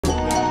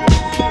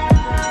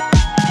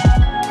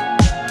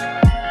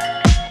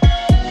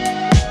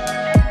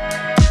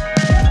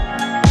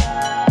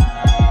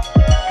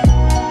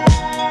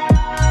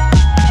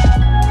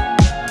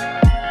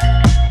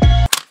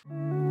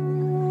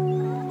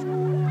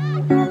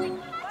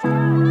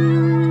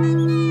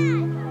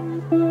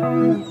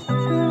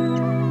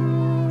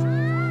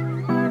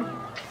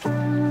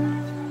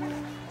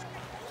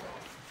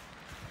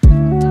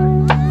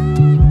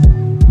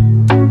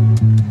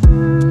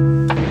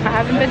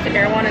Been to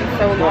Erewhon in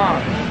so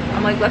long.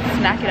 I'm like, let's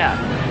snack it up.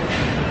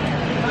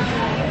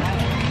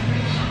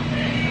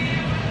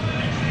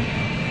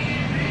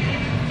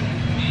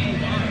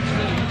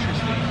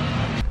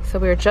 So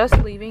we were just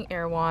leaving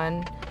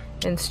Erewhon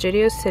in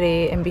Studio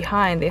City, and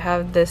behind they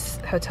have this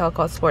hotel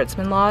called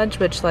Sportsman Lodge,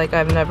 which like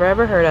I've never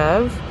ever heard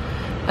of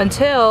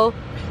until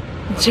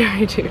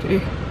jury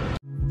duty.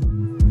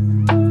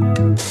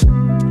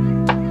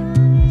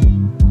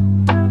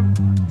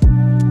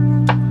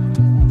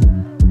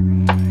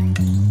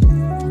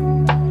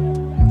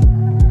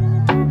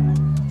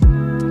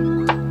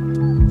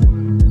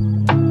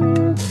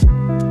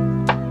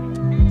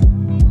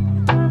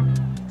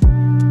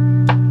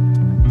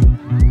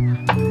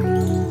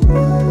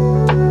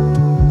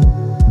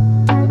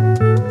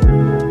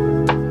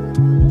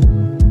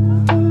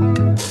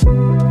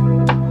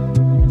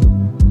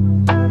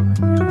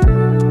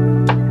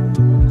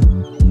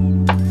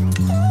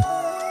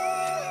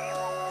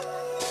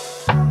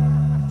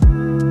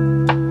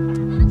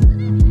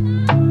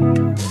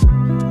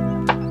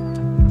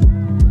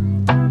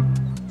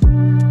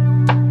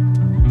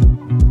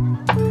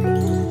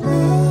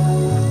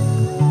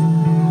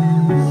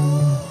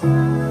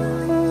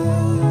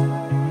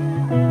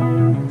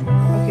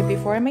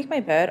 Make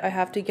my bed, I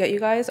have to get you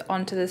guys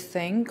onto this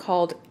thing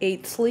called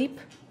 8sleep.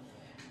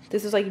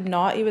 This is like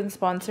not even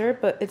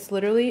sponsored, but it's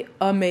literally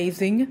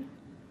amazing.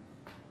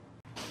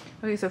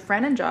 Okay, so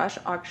Fran and Josh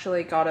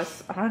actually got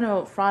us, I don't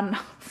know, Fran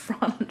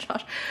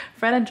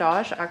and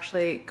Josh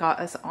actually got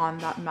us on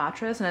that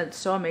mattress, and it's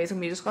so amazing.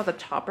 We just got the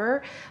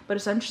topper, but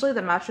essentially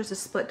the mattress is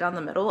split down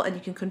the middle and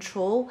you can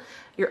control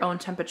your own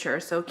temperature.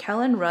 So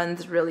Kellen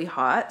runs really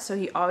hot, so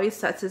he always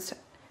sets his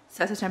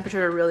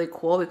temperature to really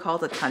cool. We call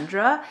it the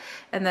tundra.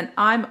 And then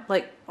I'm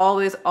like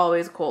always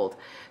cold.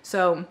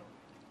 So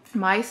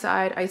my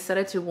side, I set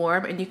it to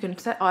warm, and you can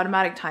set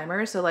automatic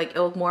timers. So like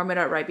it'll warm it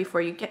up right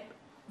before you get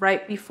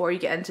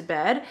into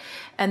bed,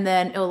 and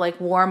then it'll like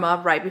warm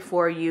up right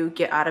before you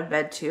get out of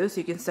bed too.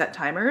 So you can set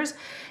timers.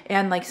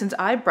 And like since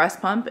I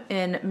breast pump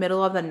in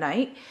middle of the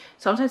night,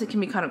 sometimes it can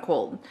be kind of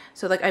cold.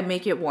 So like I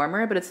make it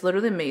warmer, but it's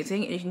literally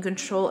amazing, and you can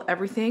control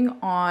everything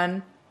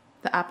on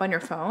the app on your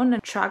phone,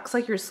 and tracks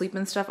like your sleep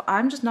and stuff.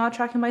 I'm just not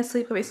tracking my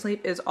sleep. My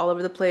sleep is all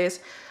over the place.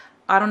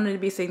 I don't need to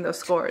be seeing those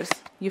scores.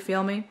 You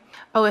feel me?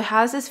 Oh, it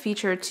has this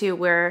feature too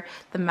where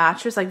the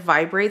mattress like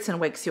vibrates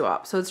and wakes you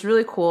up. So it's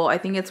really cool. I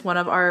think it's one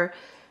of our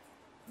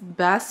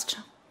best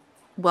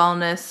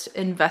wellness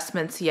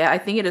investments yet. I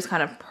think it is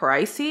kind of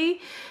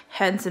pricey,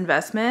 hence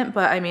investment,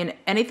 but I mean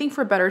anything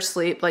for better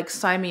sleep, like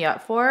sign me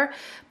up for.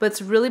 But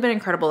it's really been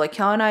incredible. Like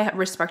Kel and I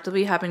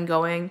respectively have been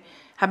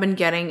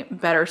getting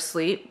better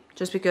sleep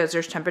just because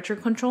there's temperature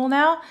control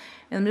now.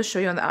 And let me just show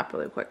you on the app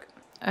really quick.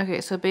 Okay,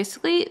 so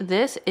basically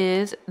this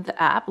is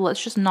the app.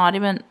 Let's just not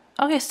even,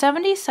 okay,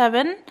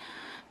 77,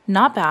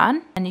 not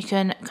bad. And you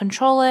can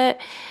control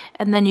it,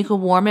 and then you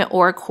can warm it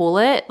or cool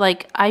it.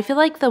 Like I feel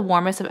like the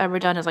warmest I've ever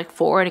done is like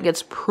 4, and it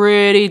gets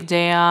pretty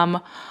damn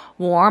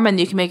warm, and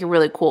you can make it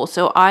really cool.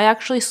 So I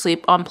actually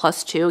sleep on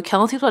 +2.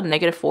 Kellen sleeps on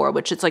 -4,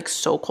 which is like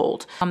so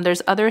cold.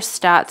 There's other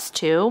stats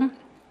too.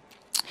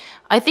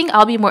 I think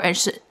I'll be more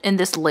interested in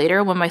this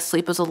later when my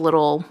sleep is a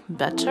little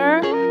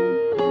better.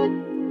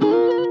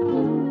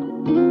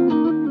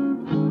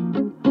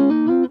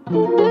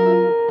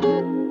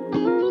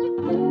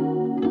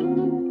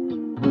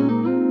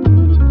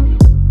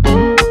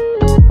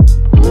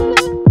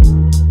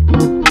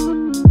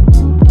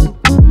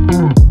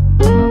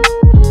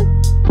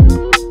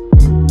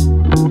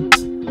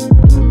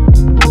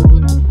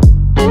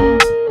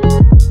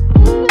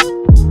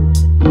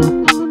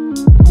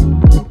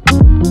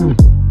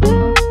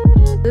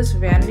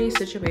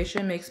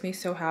 Situation makes me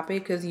so happy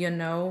because you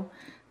know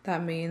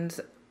that means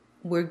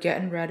we're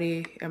getting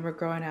ready and we're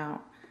going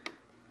out.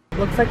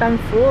 Looks like I'm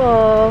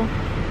full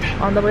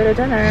on the way to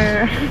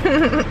dinner.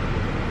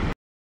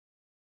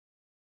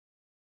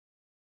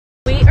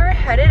 We are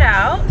headed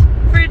out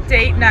for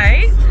date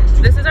night.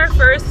 This is our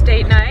first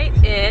date night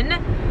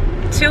in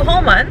 2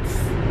 whole months.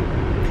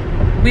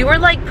 We were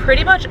like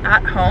pretty much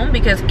at home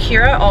because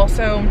Kira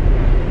also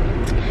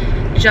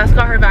just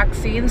got her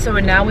vaccine, so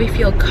now we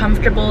feel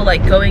comfortable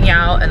like going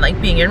out and like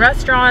being in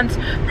restaurants.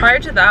 Prior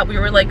to that, we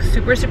were like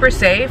super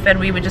safe, and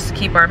we would just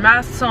keep our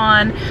masks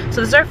on. So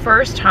this is our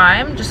first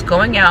time just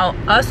going out,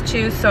 us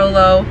two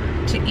solo,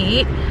 to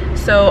eat.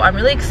 So I'm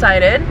really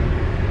excited.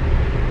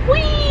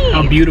 Whee!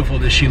 How beautiful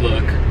does she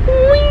look?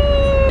 Whee!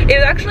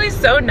 It's actually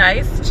so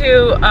nice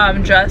to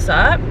dress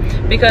up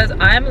because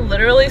I'm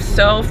literally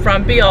so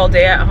frumpy all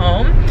day at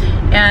home.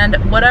 And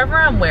whatever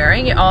I'm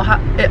wearing, it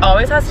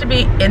always has to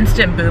be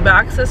instant boob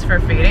access for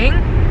feeding.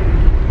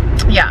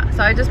 Yeah,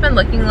 so I've just been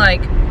looking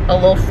like a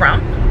little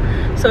frump.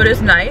 So it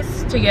is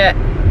nice to get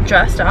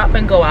dressed up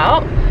and go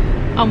out.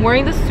 I'm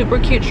wearing this super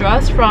cute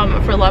dress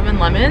from For Love and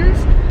Lemons.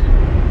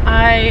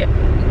 I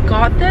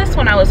got this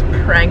when I was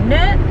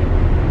pregnant,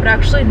 but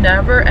actually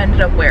never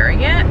ended up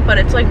wearing it. But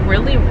it's like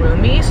really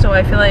roomy, so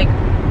I feel like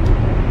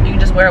you can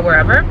just wear it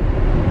wherever.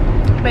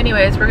 But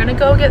anyways, we're gonna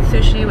go get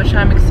sushi, which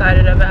I'm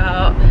excited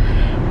about.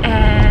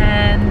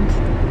 And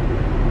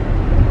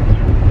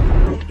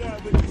I'm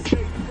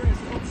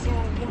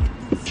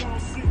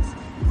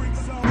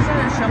just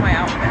gonna show my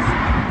outfit.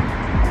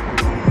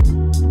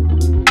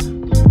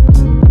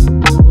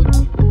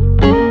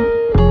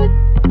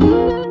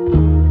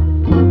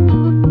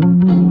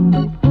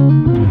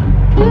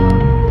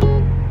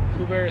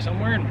 I'm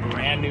wearing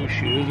brand new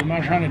shoes. I'm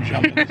not trying to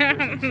jump in this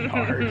person's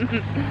yard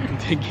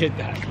to get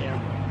that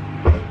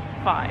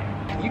camera.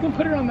 Fine. You can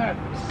put it on that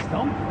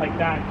stump like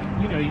that.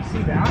 You know, you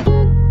see that?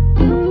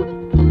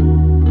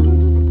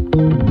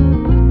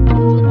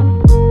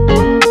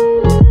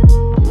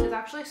 It's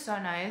actually so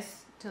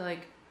nice to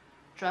like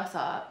dress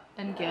up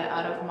and get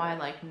out of my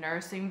like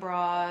nursing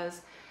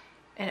bras.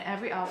 And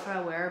every outfit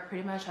I wear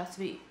pretty much has to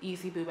be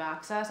easy boob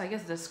access. I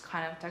guess this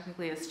kind of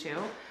technically is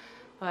too.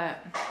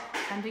 But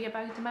time to get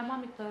back into my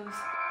mommy clothes.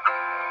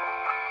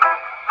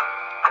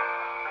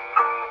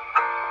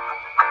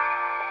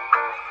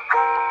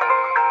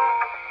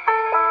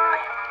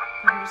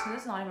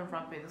 This is not even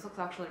front face. This looks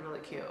actually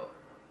really cute.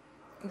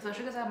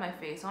 Especially because I have my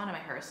face on and my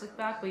hair is slicked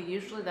back, but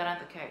usually that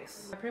ain't the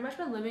case. I've pretty much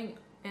been living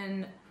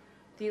in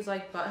these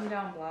like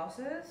button-down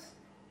blouses.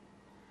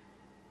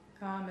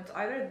 It's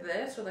either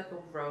this or like a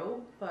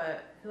robe,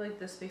 but I feel like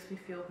this makes me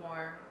feel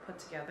more put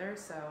together,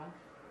 so.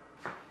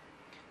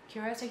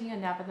 Kira is taking a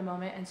nap at the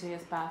moment and today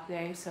is bath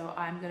day, so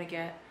I'm gonna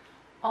get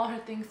all her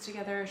things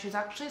together. She's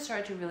actually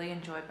started to really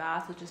enjoy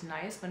baths, which is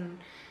nice. When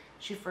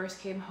she first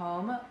came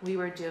home, we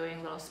were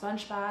doing little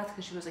sponge baths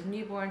because she was like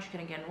newborn, she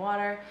couldn't get in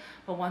water.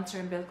 But once her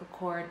umbilical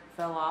cord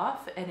fell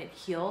off and it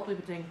healed, we've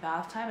been doing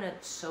bath time and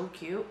it's so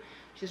cute.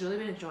 She's really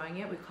been enjoying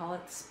it. We call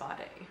it spa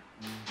day.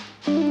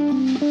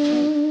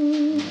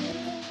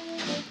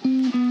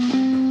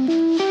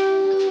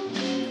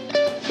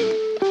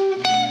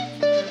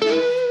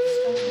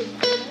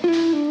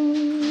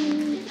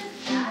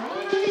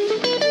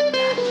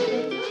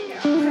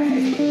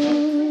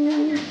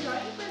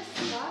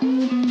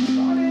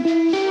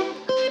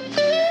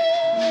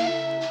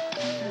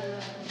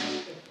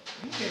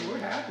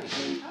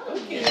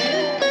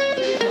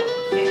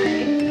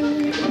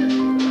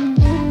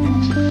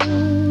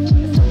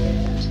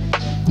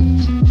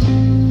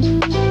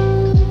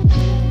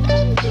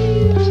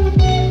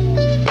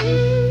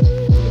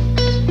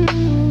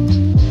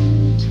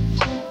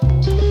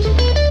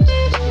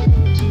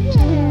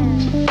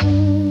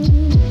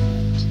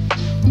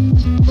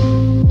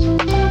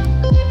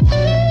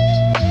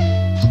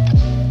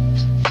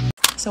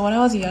 So when I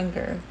was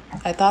younger,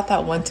 I thought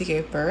that once you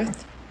gave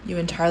birth, you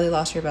entirely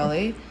lost your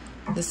belly.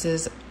 This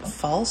is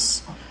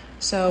false.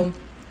 So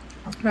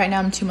right now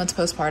I'm 2 months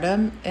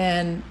postpartum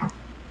and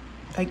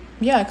it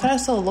kind of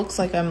still looks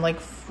like I'm like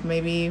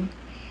maybe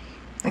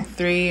like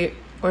 3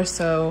 or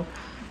so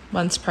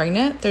months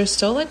pregnant. There's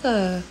still like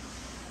a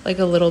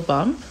little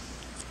bump.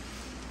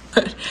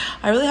 But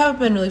I really haven't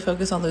been really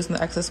focused on losing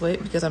the excess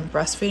weight because I'm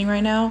breastfeeding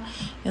right now,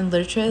 and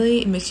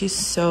literally it makes you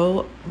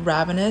so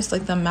ravenous.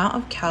 Like the amount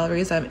of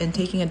calories I'm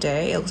intaking a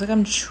day, it looks like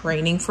I'm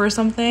training for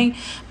something.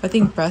 But I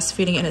think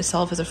breastfeeding in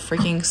itself is a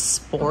freaking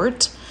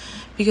sport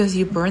because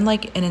you burn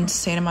like an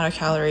insane amount of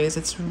calories.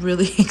 It's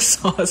really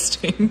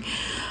exhausting.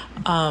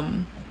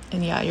 And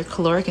yeah, your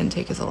caloric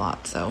intake is a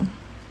lot. So,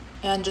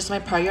 and just my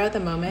prior at the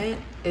moment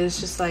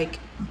is just like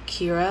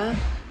Kira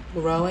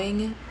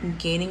growing,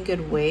 gaining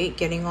good weight,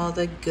 getting all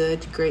the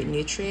good, great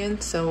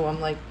nutrients. So I'm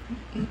like,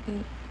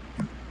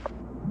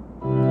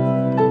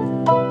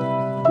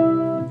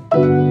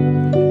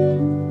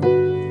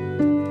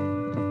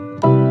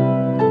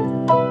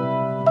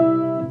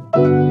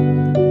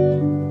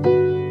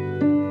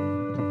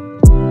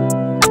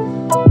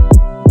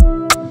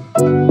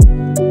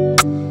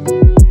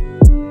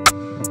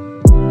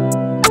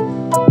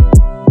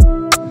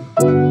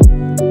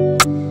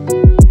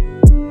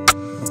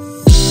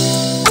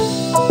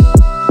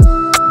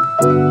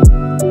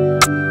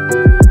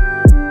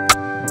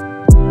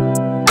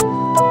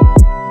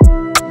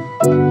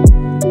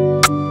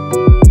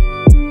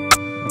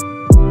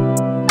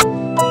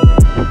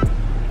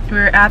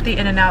 we're at the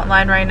In-N-Out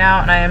line right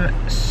now and I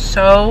am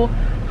so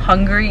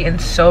hungry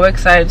and so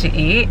excited to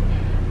eat,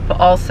 but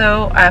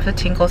also I have to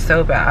tinkle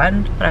so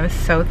bad, but I'm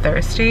so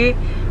thirsty.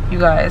 You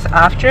guys,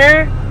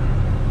 after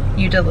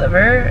you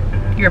deliver,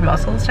 your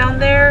muscles down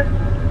there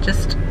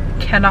just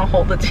cannot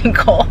hold the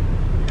tinkle.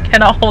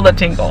 Cannot hold the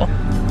tinkle.